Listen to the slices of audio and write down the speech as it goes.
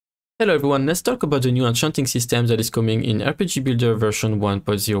Hello everyone, let's talk about the new enchanting system that is coming in RPG Builder version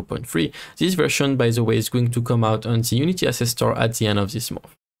 1.0.3. This version, by the way, is going to come out on the Unity Asset Store at the end of this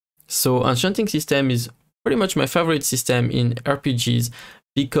month. So enchanting system is pretty much my favorite system in RPGs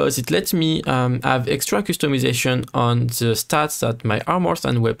because it lets me have extra customization on the stats that my armors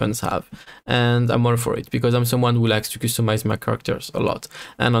and weapons have. And I'm all for it because I'm someone who likes to customize my characters a lot.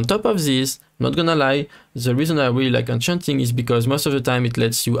 And on top of this, not gonna lie, the reason I really like enchanting is because most of the time it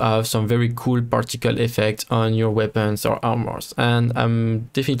lets you have some very cool particle effects on your weapons or armors. And I'm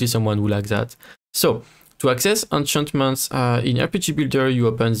definitely someone who likes that. So, to access enchantments in RPG Builder, you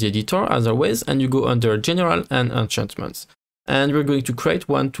open the editor as always, and you go under General and Enchantments. And we're going to create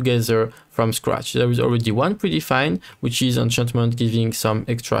one together from scratch. There is already one predefined, which is enchantment giving some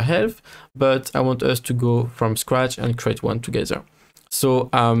extra health, but I want us to go from scratch and create one together. So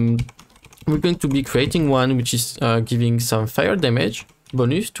we're going to be creating one which is giving some fire damage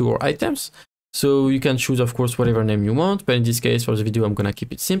bonus to our items. So you can choose, of course, whatever name you want, but in this case, for the video, I'm gonna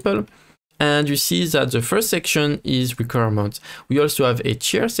keep it simple. And you see that the first section is requirements. We also have a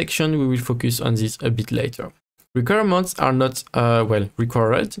chair section. We will focus on this a bit later. Requirements are not,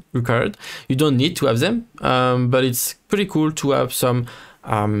 required. You don't need to have them, but it's pretty cool to have some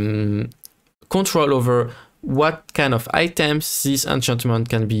control over what kind of items this enchantment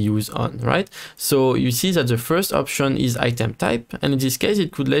can be used on, right? So you see that the first option is item type, and in this case,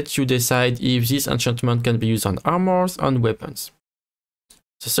 it could let you decide if this enchantment can be used on armors, on weapons.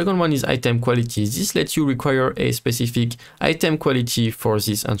 The second one is item quality. This lets you require a specific item quality for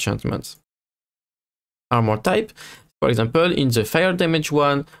this enchantment. Armor type, for example, in the fire damage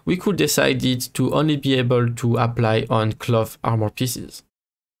one, we could decide it to only be able to apply on cloth armor pieces.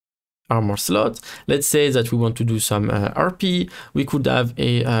 Armor slot, let's say that we want to do some RP, we could have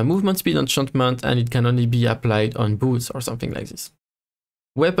a movement speed enchantment and it can only be applied on boots or something like this.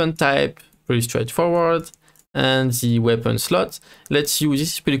 Weapon type, pretty straightforward. And the weapon slot lets you,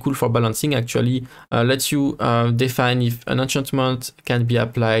 this is pretty cool for balancing actually, lets you define if an enchantment can be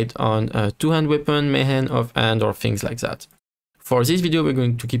applied on a two-hand weapon, mayhem, offhand, or things like that. For this video, we're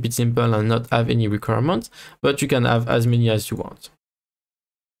going to keep it simple and not have any requirements, but you can have as many as you want.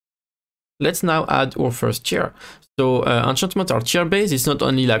 Let's now add our first chair. So enchantments are chair based. It's not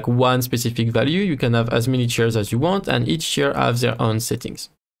only like one specific value. You can have as many chairs as you want, and each chair has their own settings.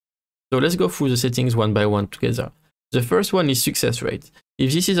 So let's go through the settings one by one together. The first one is success rate.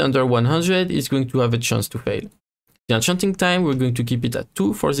 If this is under 100, it's going to have a chance to fail. The enchanting time, we're going to keep it at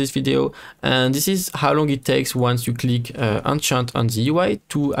 2 for this video. And this is how long it takes once you click enchant on the UI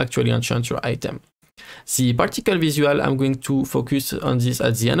to actually enchant your item. The particle visual, I'm going to focus on this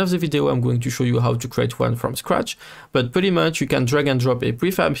at the end of the video. I'm going to show you how to create one from scratch, but pretty much you can drag and drop a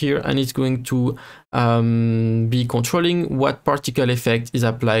prefab here and it's going to be controlling what particle effect is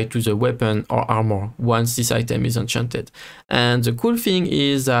applied to the weapon or armor once this item is enchanted. And the cool thing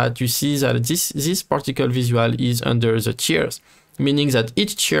is that you see that this particle visual is under the tiers, meaning that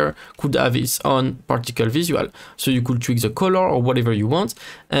each chair could have its own particle visual. So you could tweak the color or whatever you want.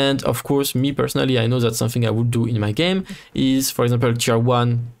 And of course, me personally, I know that's something I would do in my game is, for example, tier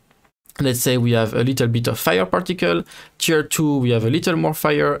 1, let's say we have a little bit of fire particle. Tier 2, we have a little more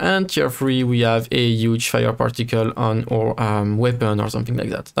fire. And tier 3, we have a huge fire particle on our weapon or something like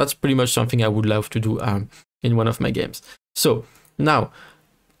that. That's pretty much something I would love to do in one of my games. So now,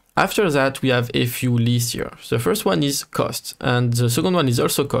 after that, we have a few lists here. The first one is cost, and the second one is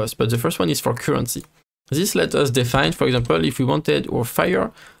also cost, but the first one is for currency. This lets us define, for example, if we wanted our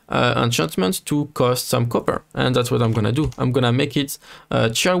fire enchantment to cost some copper, and that's what I'm gonna do. I'm gonna make it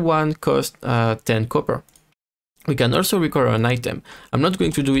tier 1 cost 10 copper. We can also require an item. I'm not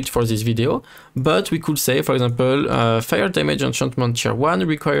going to do it for this video, but we could say, for example, fire damage enchantment tier 1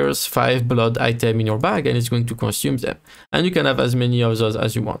 requires 5 blood items in your bag and it's going to consume them. And you can have as many of those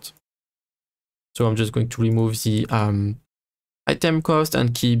as you want. So I'm just going to remove the item cost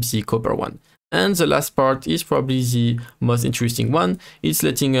and keep the copper one. And the last part is probably the most interesting one. It's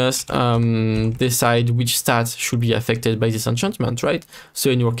letting us decide which stats should be affected by this enchantment, right?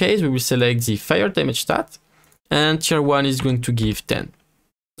 So in your case, we will select the fire damage stat. And tier 1 is going to give 10.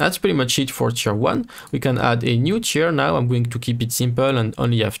 That's pretty much it for tier 1. We can add a new tier now. I'm going to keep it simple and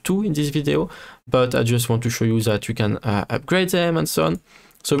only have 2 in this video, but I just want to show you that you can upgrade them and so on.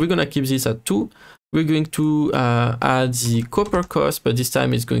 So we're going to keep this at 2. We're going to add the copper cost, but this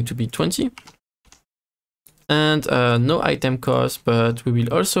time it's going to be 20. And no item cost, but we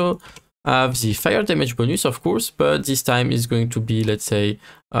will also have the fire damage bonus, of course, but this time it's going to be, let's say,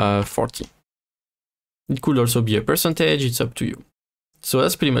 40. It could also be a percentage, it's up to you. So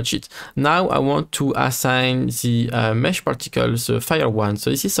that's pretty much it. Now I want to assign the mesh particles, the fire one. So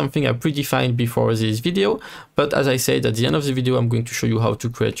this is something I predefined before this video, but as I said, at the end of the video, I'm going to show you how to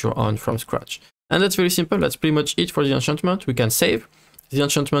create your own from scratch. And that's very simple. That's pretty much it for the enchantment. We can save. The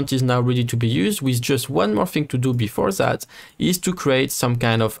enchantment is now ready to be used, with just one more thing to do before that, is to create some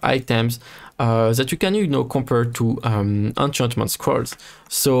kind of items that you can, you know, compare to enchantment scrolls.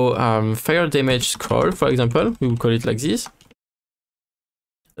 So fire damage scroll, for example, we will call it like this.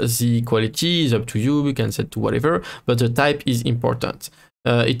 The quality is up to you, we can set to whatever, but the type is important.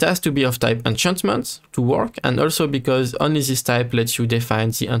 It has to be of type enchantment to work, and also because only this type lets you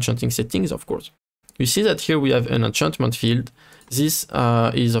define the enchanting settings, of course. You see that here we have an enchantment field. This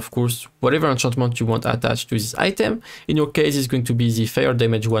is, of course, whatever enchantment you want attached to this item. In your case, it's going to be the fire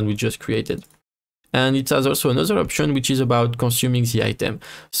damage one we just created. And it has also another option, which is about consuming the item.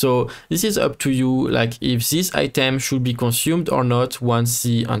 So this is up to you, like if this item should be consumed or not once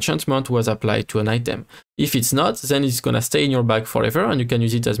the enchantment was applied to an item. If it's not, then it's gonna stay in your bag forever and you can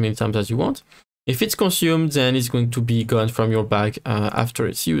use it as many times as you want. If it's consumed, then it's going to be gone from your bag after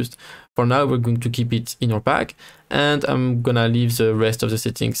it's used. For now, we're going to keep it in your bag, and I'm gonna leave the rest of the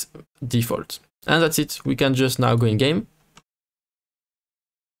settings default. And that's it. We can just now go in game.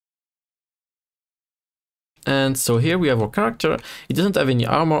 And so here we have our character. It doesn't have any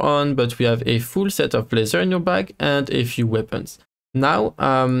armor on, but we have a full set of blazer in your bag and a few weapons. Now,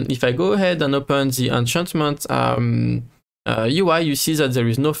 if I go ahead and open the enchantment UI, you see that there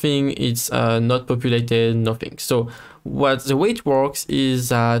is nothing, it's not populated, nothing. So the way it works is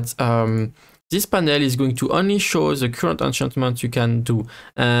that this panel is going to only show the current enchantment you can do.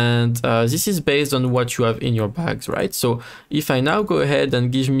 And this is based on what you have in your bags, right? So if I now go ahead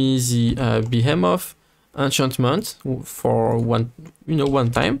and give me the Behemoth enchantment for one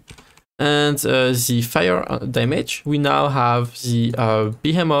time, and the fire damage, we now have the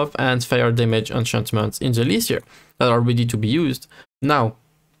Behemoth and fire damage enchantments in the list here that are ready to be used. Now,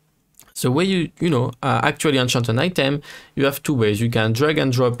 the way you actually enchant an item, you have two ways. You can drag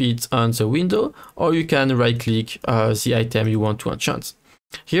and drop it on the window, or you can right click the item you want to enchant.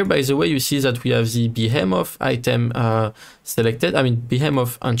 Here, by the way, you see that we have the Behemoth item selected,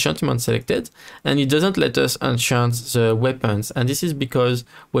 Behemoth enchantment selected, and it doesn't let us enchant the weapons. And this is because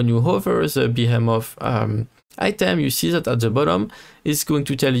when you hover the Behemoth item, you see that at the bottom, it's going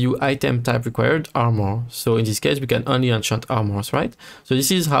to tell you item type required armor. So in this case, we can only enchant armors, right? So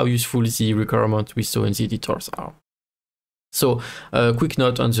this is how useful the requirement we saw in the editors are. So quick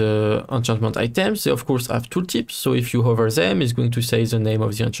note on the enchantment items, they of course have tooltips. So if you hover them, it's going to say the name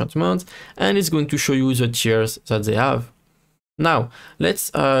of the enchantment and it's going to show you the tiers that they have. Now let's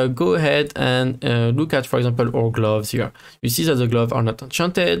go ahead and look at, for example, our gloves here. You see that the gloves are not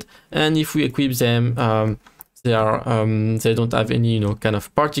enchanted, and if we equip them, they don't have any kind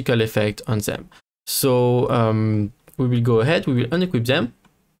of particle effect on them. So we will go ahead, we will unequip them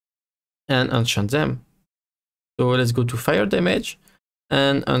and enchant them. So let's go to fire damage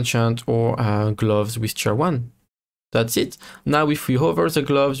and enchant our gloves with tier 1. That's it. Now if we hover the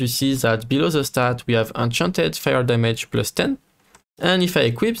gloves, you see that below the stat we have enchanted fire damage plus 10. And if I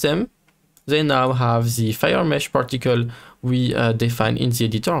equip them, they now have the fire mesh particle we defined in the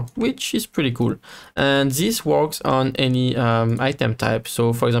editor, which is pretty cool. And this works on any item type.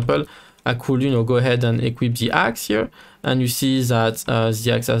 So for example, I could go ahead and equip the axe here, and you see that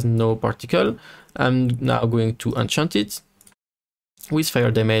the axe has no particle. I'm now going to enchant it with fire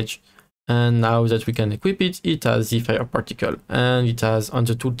damage, and now that we can equip it, it has the fire particle, and it has on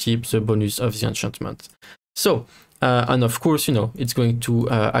the tooltip the bonus of the enchantment. So and of course it's going to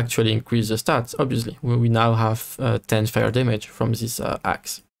actually increase the stats. Obviously we now have 10 fire damage from this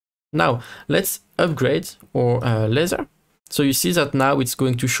axe. Now let's upgrade our laser. So you see that now it's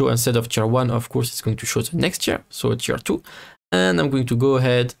going to show, instead of tier 1, of course it's going to show the next tier, so tier 2. And I'm going to go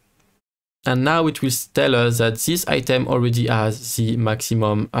ahead, and now it will tell us that this item already has the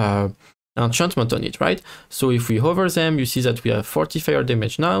maximum enchantment on it, right? So if we hover them, you see that we have 40 fire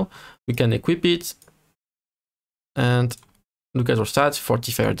damage now. We can equip it and look at our stats,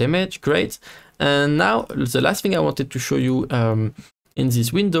 40 fire damage, great. And now the last thing I wanted to show you in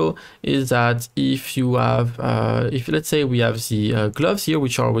this window is that if you have, if let's say we have the gloves here,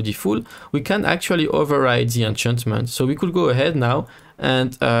 which are already full, we can actually override the enchantment. So we could go ahead now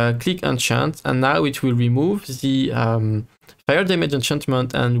and click enchant, and now it will remove the fire damage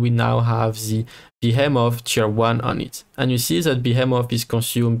enchantment, and we now have the Behemoth tier 1 on it. And you see that Behemoth is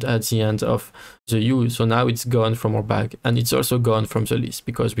consumed at the end of the use, so now it's gone from our bag, and it's also gone from the list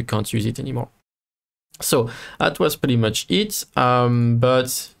because we can't use it anymore. So that was pretty much it,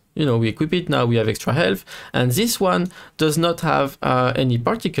 but you know, we equip it, now we have extra health, and this one does not have any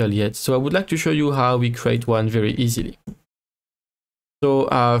particle yet. So I would like to show you how we create one very easily. So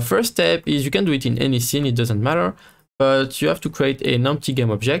first step is you can do it in any scene, it doesn't matter, but you have to create an empty game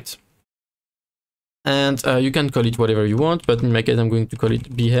object. And you can call it whatever you want, but in my case I'm going to call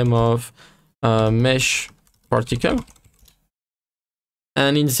it Behemoth Mesh Particle.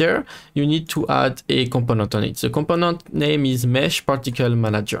 And in there, you need to add a component on it. The component name is Mesh Particle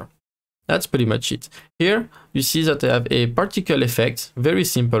Manager. That's pretty much it. Here, you see that I have a particle effect, very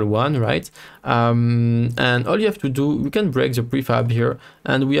simple one, right? And all you have to do, we can break the prefab here,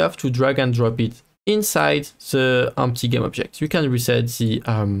 and we have to drag and drop it inside the empty game object. You can reset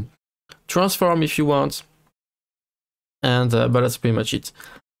the transform if you want, and but that's pretty much it.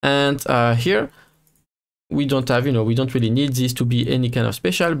 And here, we don't have, you know, we don't really need this to be any kind of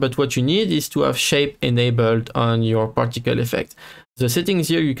special, but what you need is to have shape enabled on your particle effect. The settings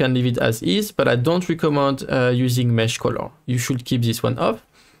here, you can leave it as is, but I don't recommend using mesh color. You should keep this one up,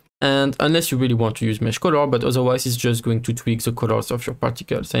 and unless you really want to use mesh color, but otherwise it's just going to tweak the colors of your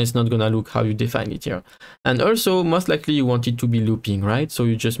particles, and it's not gonna look how you define it here. And also, most likely you want it to be looping, right? So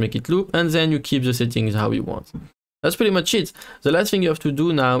you just make it loop, and then you keep the settings how you want. That's pretty much it. The last thing you have to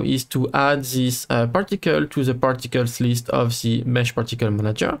do now is to add this particle to the particles list of the Mesh Particle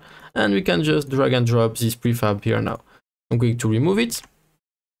Manager, and we can just drag and drop this prefab here now. I'm going to remove it.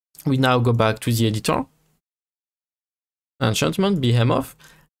 We now go back to the editor, Enchantment, Behemoth,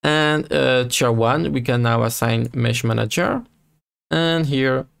 and tier 1, we can now assign Mesh Manager, and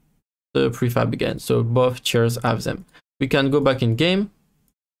here the prefab again. So both tiers have them. We can go back in game.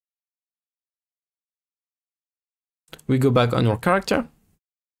 We go back on our character,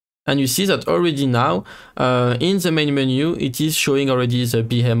 and you see that already now in the main menu it is showing already the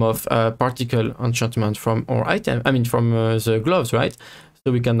Behemoth particle enchantment from our item, I mean from the gloves, right?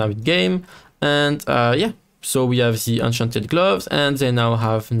 So we can now hit game, and yeah, so we have the enchanted gloves, and they now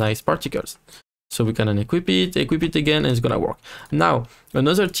have nice particles. So we can unequip it again, and it's gonna work. Now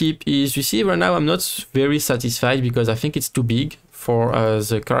another tip is, you see right now I'm not very satisfied because I think it's too big for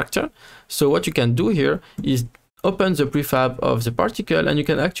the character. So what you can do here is open the prefab of the particle, and you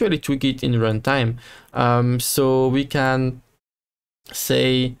can actually tweak it in runtime. So we can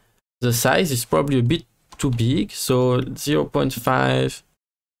say the size is probably a bit too big, so 0.5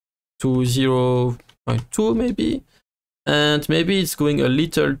 to 0.2 maybe, and maybe it's going a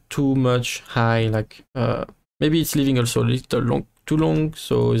little too much high, like maybe it's leaving also a little too long,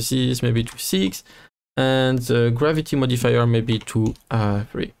 so this maybe to 6, and the gravity modifier maybe to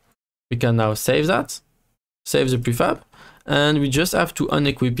 3. We can now save that. Save the prefab, and we just have to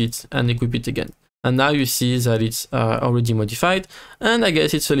unequip it and equip it again. And now you see that it's already modified, and I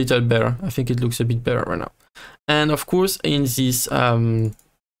guess it's a little better. I think it looks a bit better right now. And of course, in this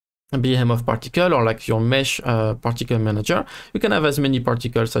Behemoth particle, or like your mesh particle manager, you can have as many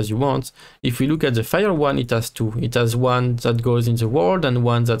particles as you want. If we look at the fire one, it has 2. It has one that goes in the world and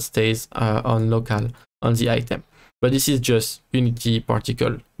one that stays on local on the item. But this is just Unity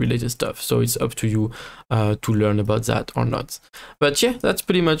particle related stuff, so it's up to you to learn about that or not. But yeah, that's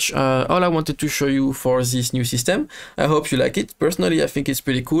pretty much all I wanted to show you for this new system. I hope you like it. Personally, I think it's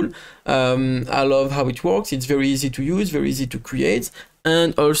pretty cool. I love how it works. It's very easy to use, very easy to create.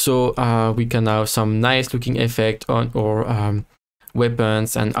 And also, we can have some nice looking effect on our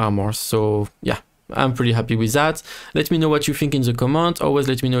weapons and armor. So yeah, I'm pretty happy with that. Let me know what you think in the comments. Always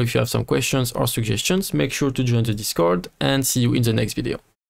let me know if you have some questions or suggestions. Make sure to join the Discord, and see you in the next video.